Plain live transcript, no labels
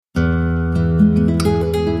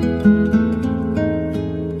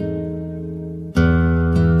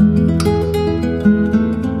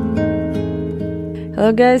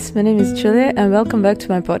Hello guys, my name is Julia and welcome back to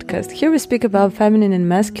my podcast. Here we speak about feminine and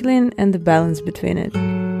masculine and the balance between it.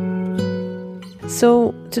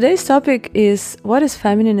 So today's topic is what is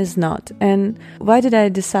feminine is not, and why did I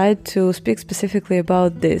decide to speak specifically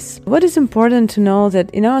about this? What is important to know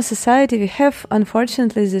that in our society we have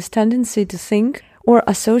unfortunately this tendency to think or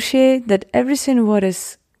associate that everything what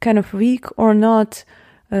is kind of weak or not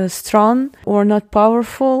strong or not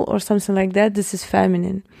powerful or something like that, this is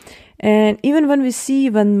feminine. And even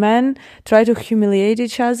when men try to humiliate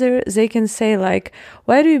each other, they can say like,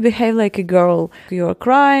 why do you behave like a girl? You're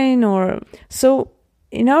crying or... So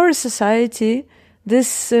in our society,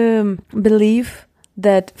 this belief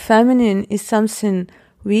that feminine is something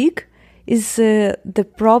weak is the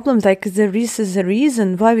problem, like there is a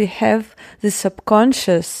reason why we have this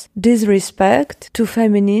subconscious disrespect to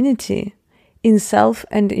femininity in self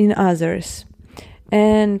and in others.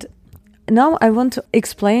 And now I want to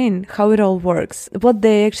explain how it all works, what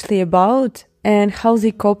they're actually about, and how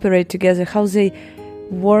they cooperate together, how they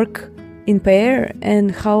work in pair,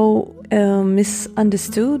 and how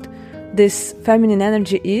misunderstood this feminine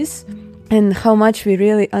energy is, and how much we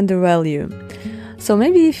really undervalue. So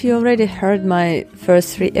maybe if you already heard my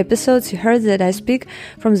first 3 episodes, you heard that I speak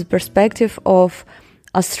from the perspective of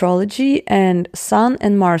astrology and Sun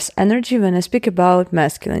and Mars energy when I speak about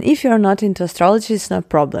masculine. If you're not into astrology, it's no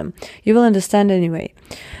problem. You will understand anyway.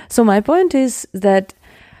 So my point is that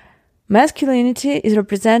masculinity is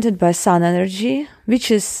represented by Sun energy,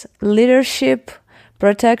 which is leadership,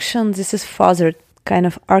 protection. This is father kind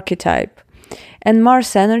of archetype. And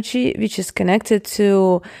Mars energy, which is connected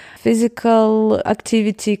to physical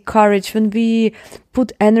activity, courage, when we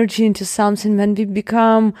put energy into something, when we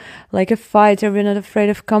become like a fighter, we're not afraid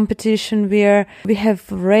of competition, we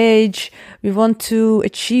have rage, we want to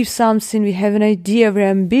achieve something, we have an idea, we're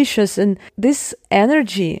ambitious, and this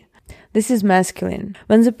energy, this is masculine.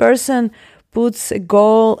 When the person puts a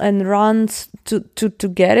goal and runs to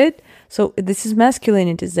get it, so this is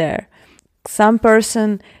masculinity there. Some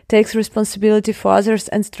person takes responsibility for others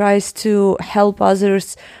and tries to help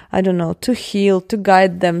others, to heal, to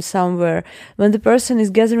guide them somewhere. When the person is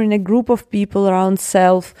gathering a group of people around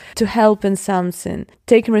self to help in something,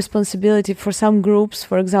 taking responsibility for some groups,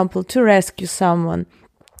 for example, to rescue someone,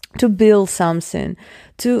 to build something,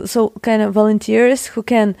 so kind of volunteers who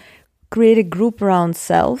can create a group around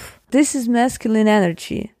self. This is masculine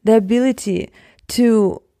energy, the ability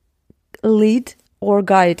to lead or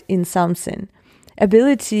guide in something.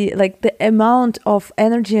 Ability, like the amount of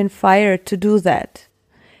energy and fire to do that.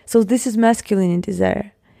 So this is masculinity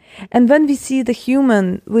there. And when we see the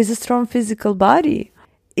human with a strong physical body,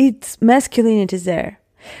 it's masculinity there.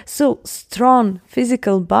 So strong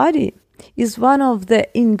physical body is one of the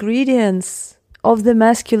ingredients of the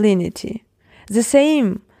masculinity. The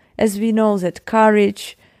same as we know that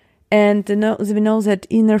courage and we know that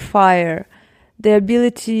inner fire, the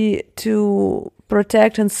ability to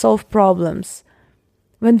protect and solve problems.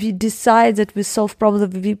 When we decide that we solve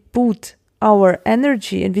problems, we put our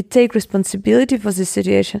energy and we take responsibility for the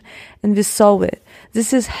situation and we solve it.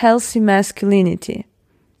 This is healthy masculinity.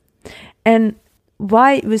 And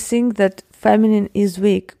why we think that feminine is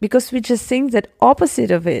weak? Because we just think that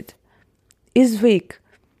opposite of it is weak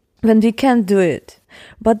when we can't do it.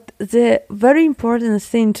 But the very important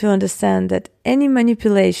thing to understand that any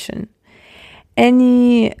manipulation,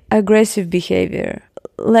 any aggressive behavior,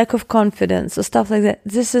 lack of confidence or stuff like that,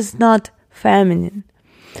 this is not feminine.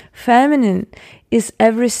 Feminine is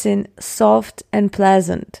everything soft and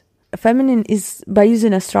pleasant. Feminine is, by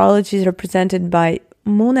using astrology, is represented by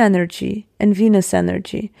moon energy and Venus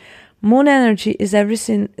energy. Moon energy is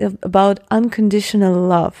everything about unconditional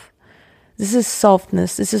love. This is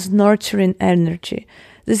softness. This is nurturing energy.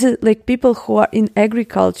 This is like people who are in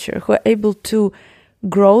agriculture, who are able to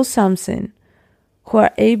grow something, who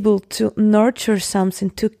are able to nurture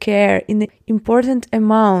something, to care in an important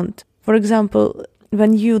amount. For example,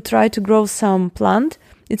 when you try to grow some plant,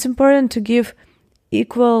 it's important to give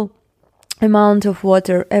equal amount of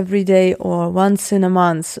water every day or once in a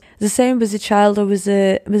month. The same with a child or with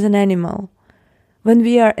an animal. When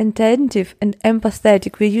we are attentive and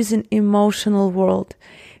empathetic, we're using emotional world.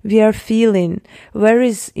 We are feeling where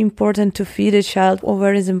is important to feed a child or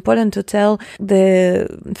where is important to tell the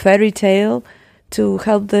fairy tale to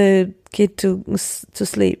help the kid to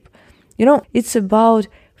sleep. It's about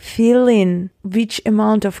feeling which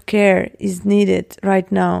amount of care is needed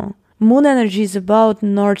right now. Moon energy is about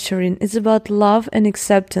nurturing. It's about love and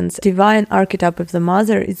acceptance. Divine archetype of the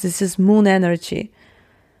mother, this is moon energy.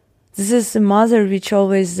 This is the mother which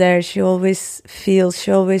always there. She always feels,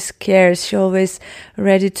 she always cares, she always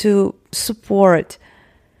ready to support.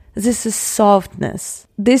 This is softness.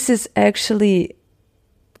 This is actually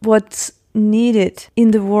what's needed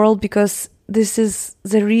in the world, because this is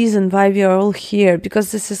the reason why we are all here,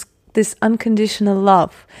 because this is this unconditional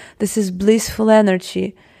love. This is blissful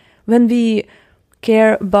energy. When we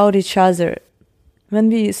care about each other, when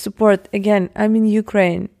we support, again, I'm in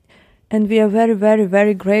Ukraine, and we are very, very,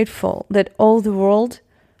 very grateful that all the world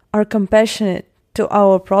are compassionate to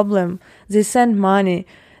our problem. They send money,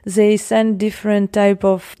 they send different type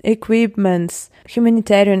of equipments,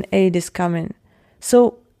 humanitarian aid is coming.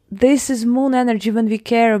 So this is moon energy when we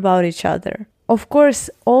care about each other. Of course,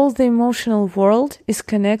 all the emotional world is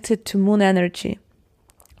connected to moon energy.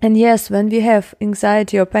 And yes, when we have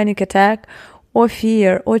anxiety or panic attack or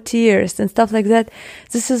fear or tears and stuff like that,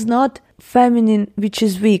 this is not feminine which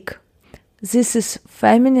is weak. This is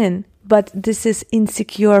feminine, but this is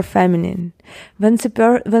insecure feminine. When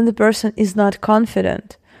the person is not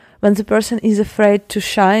confident, when the person is afraid to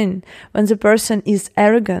shine, when the person is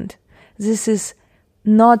arrogant, this is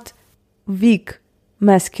not weak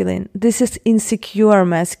masculine. This is insecure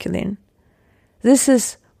masculine. This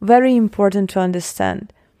is very important to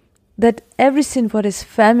understand, that everything what is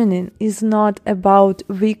feminine is not about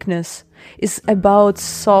weakness, it's about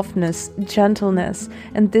softness, gentleness,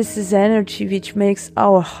 and this is energy which makes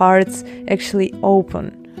our hearts actually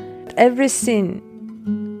open. Everything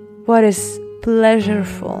what is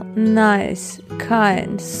pleasurable, nice,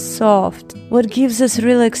 kind, soft, what gives us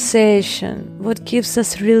relaxation, what gives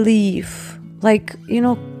us relief, like,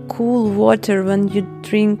 cool water when you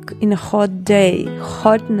drink in a hot day.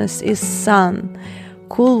 Hotness is sun,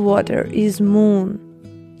 cool water is moon.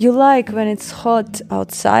 You like when it's hot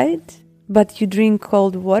outside, but you drink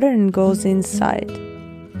cold water and it goes inside.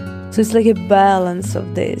 So it's like a balance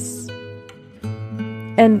of this.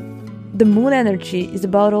 And the moon energy is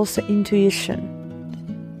about also intuition.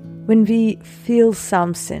 When we feel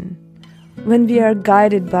something, when we are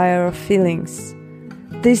guided by our feelings,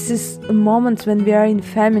 this is a moment when we are in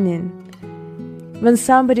feminine. When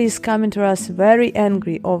somebody is coming to us very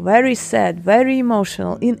angry or very sad, very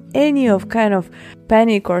emotional, in any of kind of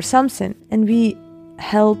panic or something, and we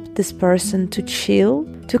help this person to chill,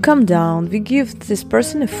 to calm down, we give this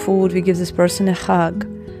person a food, we give this person a hug.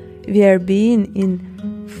 We are being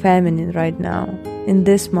in feminine right now, in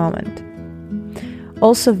this moment.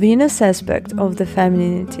 Also, Venus aspect of the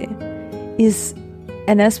femininity is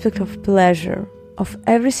an aspect of pleasure, of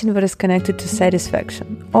everything that is connected to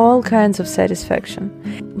satisfaction, all kinds of satisfaction.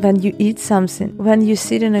 When you eat something, when you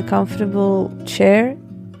sit in a comfortable chair,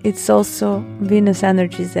 it's also Venus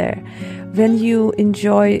energy there. When you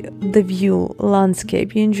enjoy the view,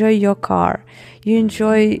 landscape, you enjoy your car, you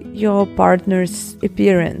enjoy your partner's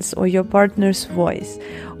appearance or your partner's voice,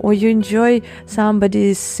 or you enjoy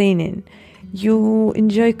somebody's singing, you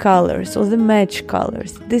enjoy colors or the match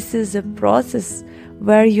colors. This is a process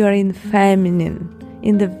where you are in feminine,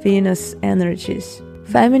 in the Venus energies.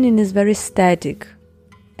 Feminine is very static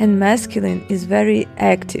and masculine is very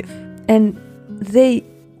active, and they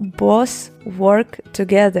both work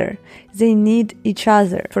together. They need each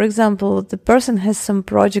other. For example, the person has some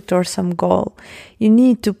project or some goal. You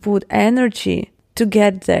need to put energy to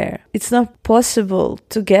get there. It's not possible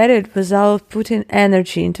to get it without putting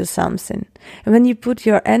energy into something. And when you put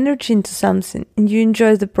your energy into something and you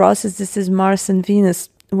enjoy the process, this is Mars and Venus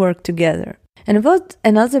work together. And what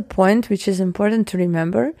another point which is important to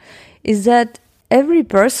remember is that every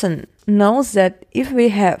person knows that if we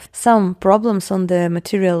have some problems on the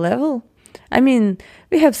material level,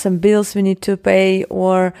 we have some bills we need to pay,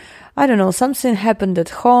 or something happened at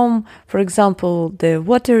home. For example, the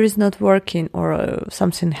water is not working, or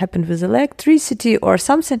something happened with electricity or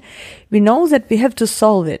something. We know that we have to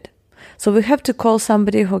solve it. So we have to call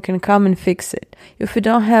somebody who can come and fix it. If we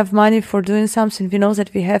don't have money for doing something, we know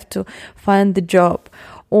that we have to find the job,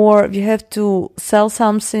 or we have to sell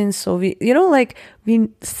something. So we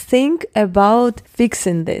think about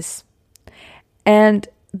fixing this. And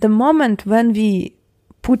the moment when we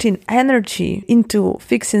put in energy into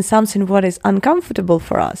fixing something what is uncomfortable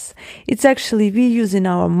for us, it's actually we using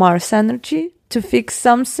our Mars energy to fix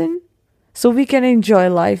something so we can enjoy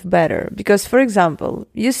life better. Because, for example,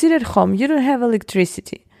 you sit at home, you don't have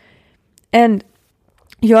electricity, and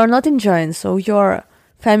you are not enjoying, so your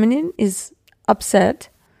feminine is upset.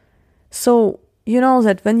 So you know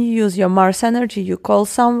that when you use your Mars energy, you call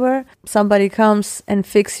somewhere, somebody comes and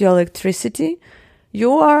fix your electricity,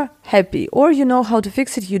 you are happy, or you know how to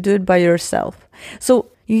fix it, you do it by yourself. So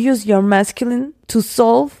you use your masculine to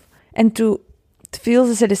solve and to feel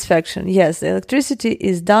the satisfaction. Yes, the electricity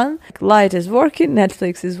is done, light is working,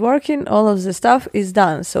 Netflix is working, all of the stuff is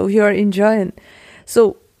done. So you're enjoying.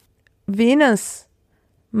 So Venus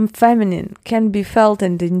feminine can be felt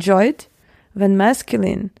and enjoyed, when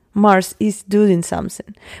masculine, Mars, is doing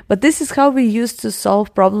something. But this is how we used to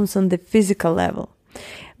solve problems on the physical level.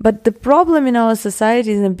 But the problem in our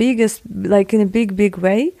society is in a big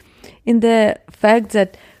way, in the fact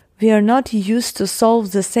that we are not used to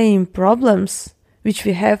solve the same problems which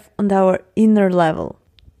we have on our inner level.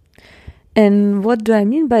 And what do I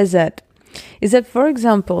mean by that? Is that, for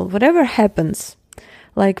example, whatever happens,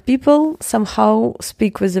 like people somehow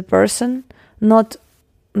speak with a person not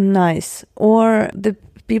nice, or the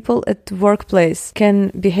people at the workplace can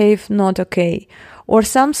behave not okay, or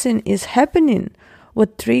something is happening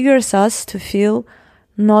what triggers us to feel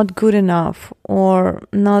not good enough, or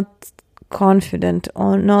not confident,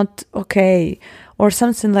 or not okay, or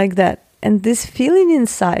something like that. And this feeling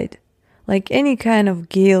inside, like any kind of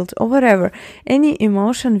guilt or whatever, any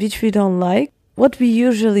emotion which we don't like, what we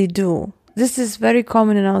usually do, this is very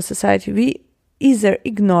common in our society, we either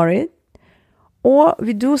ignore it, or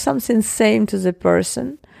we do something same to the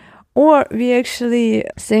person, or we actually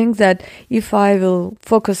think that if I will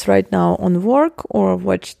focus right now on work or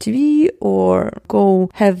watch TV or go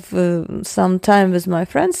have some time with my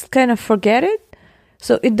friends, kind of forget it,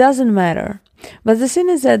 so it doesn't matter. But the thing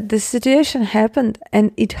is that the situation happened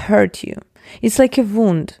and it hurt you. It's like a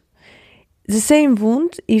wound. The same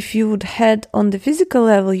wound, if you would had on the physical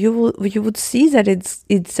level, you would see that it's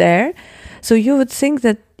there. So you would think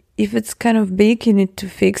that if it's kind of big, you need to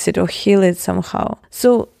fix it or heal it somehow.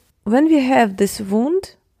 So when we have this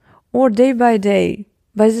wound, or day by day,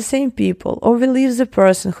 by the same people, or we leave the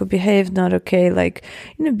person who behaved not okay, like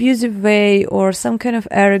in an abusive way, or some kind of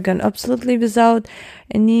arrogant, absolutely without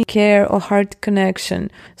any care or heart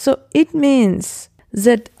connection. So it means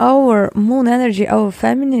that our moon energy, our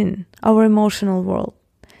feminine, our emotional world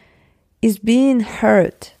is being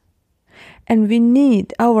hurt. And we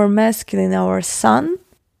need our masculine, our sun,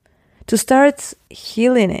 to start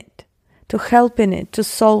healing it, to helping it, to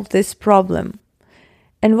solve this problem.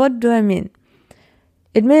 And what do I mean?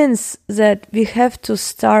 It means that we have to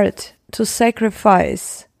start to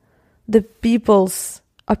sacrifice the people's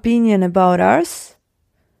opinion about us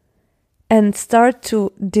and start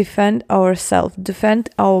to defend ourselves, defend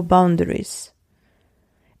our boundaries.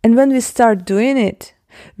 And when we start doing it,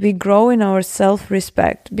 we grow in our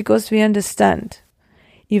self-respect, because we understand,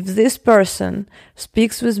 if this person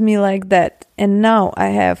speaks with me like that, and now I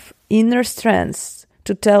have inner strength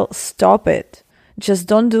to tell, stop it, just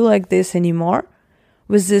don't do like this anymore,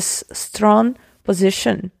 with this strong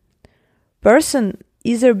position, person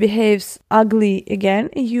either behaves ugly again,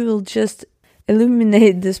 and you will just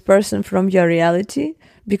eliminate this person from your reality,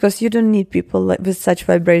 because you don't need people with such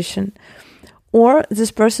vibration, or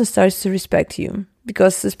this person starts to respect you,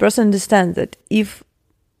 because this person understands that if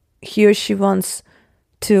he or she wants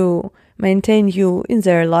to maintain you in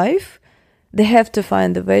their life, they have to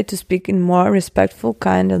find a way to speak in more respectful,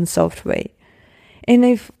 kind and soft way. And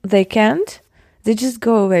if they can't, they just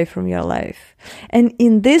go away from your life. And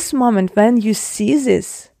in this moment, when you see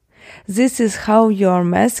this is how your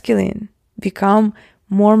masculine become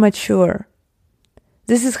more mature.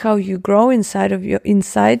 This is how you grow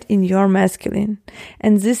inside in your masculine.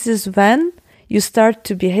 And this is when you start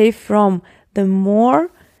to behave from the more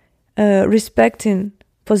respecting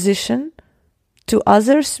position to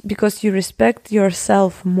others, because you respect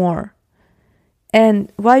yourself more.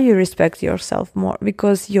 And why you respect yourself more?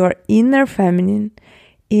 Because your inner feminine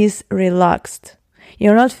is relaxed.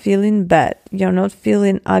 You're not feeling bad. You're not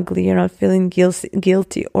feeling ugly. You're not feeling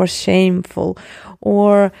guilty or shameful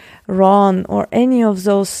or wrong or any of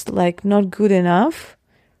those like not good enough,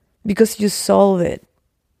 because you solve it.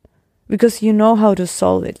 Because you know how to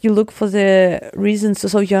solve it. You look for the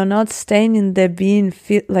reasons, so you're not staying in the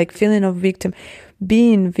feeling of victim.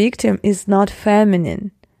 Being victim is not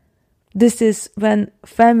feminine. This is when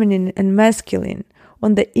feminine and masculine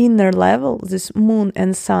on the inner level, this moon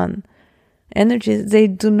and sun energies, they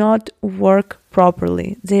do not work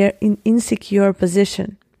properly. They are in insecure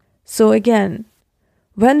position. So again,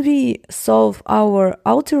 when we solve our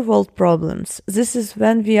outer world problems, this is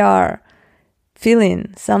when we are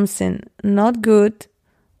feeling something not good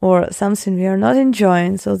or something we are not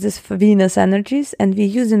enjoying. So this Venus energies, and we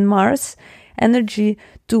using Mars energy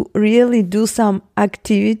to really do some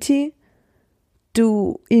activity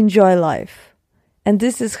to enjoy life. And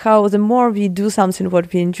this is how the more we do something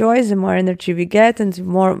what we enjoy, the more energy we get, and the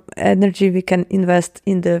more energy we can invest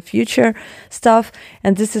in the future stuff.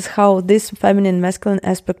 And this is how this feminine masculine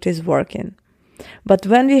aspect is working. But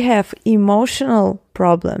when we have emotional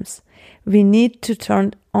problems, we need to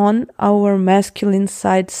turn on our masculine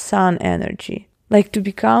side sun energy, like to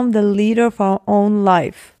become the leader of our own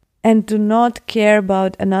life. and do not care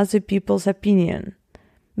about another people's opinion.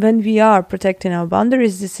 When we are protecting our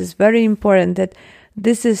boundaries, this is very important, that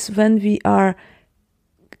this is when we are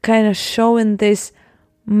kind of showing this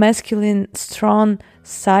masculine, strong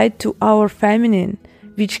side to our feminine,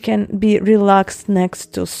 which can be relaxed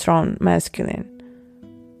next to strong masculine.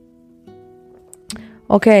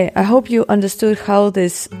 Okay, I hope you understood how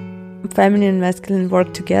this feminine and masculine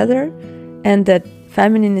work together, and that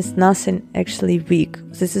feminine is nothing actually weak.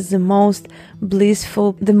 This is the most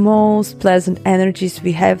blissful, the most pleasant energies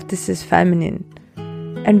we have. This is feminine.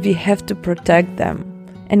 And we have to protect them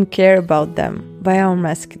and care about them by our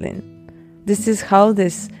masculine. This is how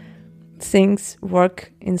these things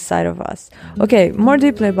work inside of us. Okay, more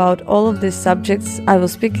deeply about all of these subjects I will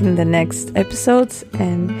speak in the next episodes,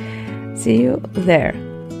 and see you there.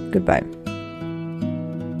 Goodbye.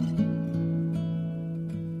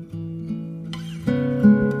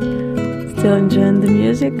 Still enjoying the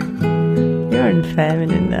music? You're in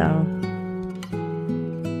feminine now.